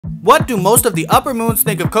What do most of the upper moons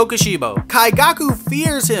think of Kokushibo? Kaigaku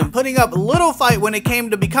fears him, putting up little fight when it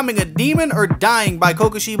came to becoming a demon or dying by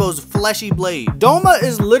Kokushibo's fleshy blade. Doma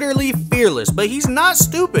is literally fearless, but he's not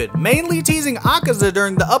stupid, mainly teasing Akaza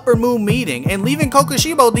during the upper moon meeting and leaving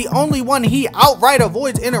Kokushibo the only one he outright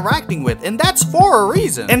avoids interacting with, and that's for a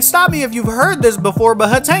reason. And stop me if you've heard this before,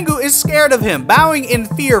 but Hatengu is scared of him, bowing in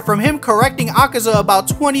fear from him correcting Akaza about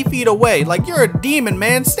 20 feet away. Like, you're a demon,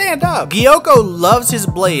 man, stand up. Gyoko loves his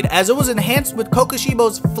blade, as it was enhanced with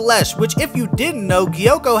Kokushibo's flesh, which if you didn't know,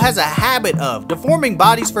 Gyoko has a habit of deforming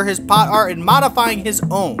bodies for his pot art and modifying his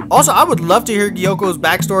own. Also, I would love to hear Gyoko's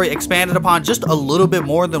backstory expanded upon just a little bit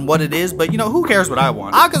more than what it is, but you know, who cares what I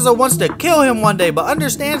want. Akaza wants to kill him one day, but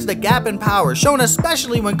understands the gap in power, shown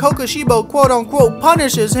especially when Kokushibo quote-unquote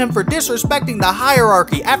punishes him for disrespecting the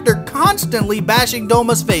hierarchy after constantly bashing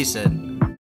Doma's face in.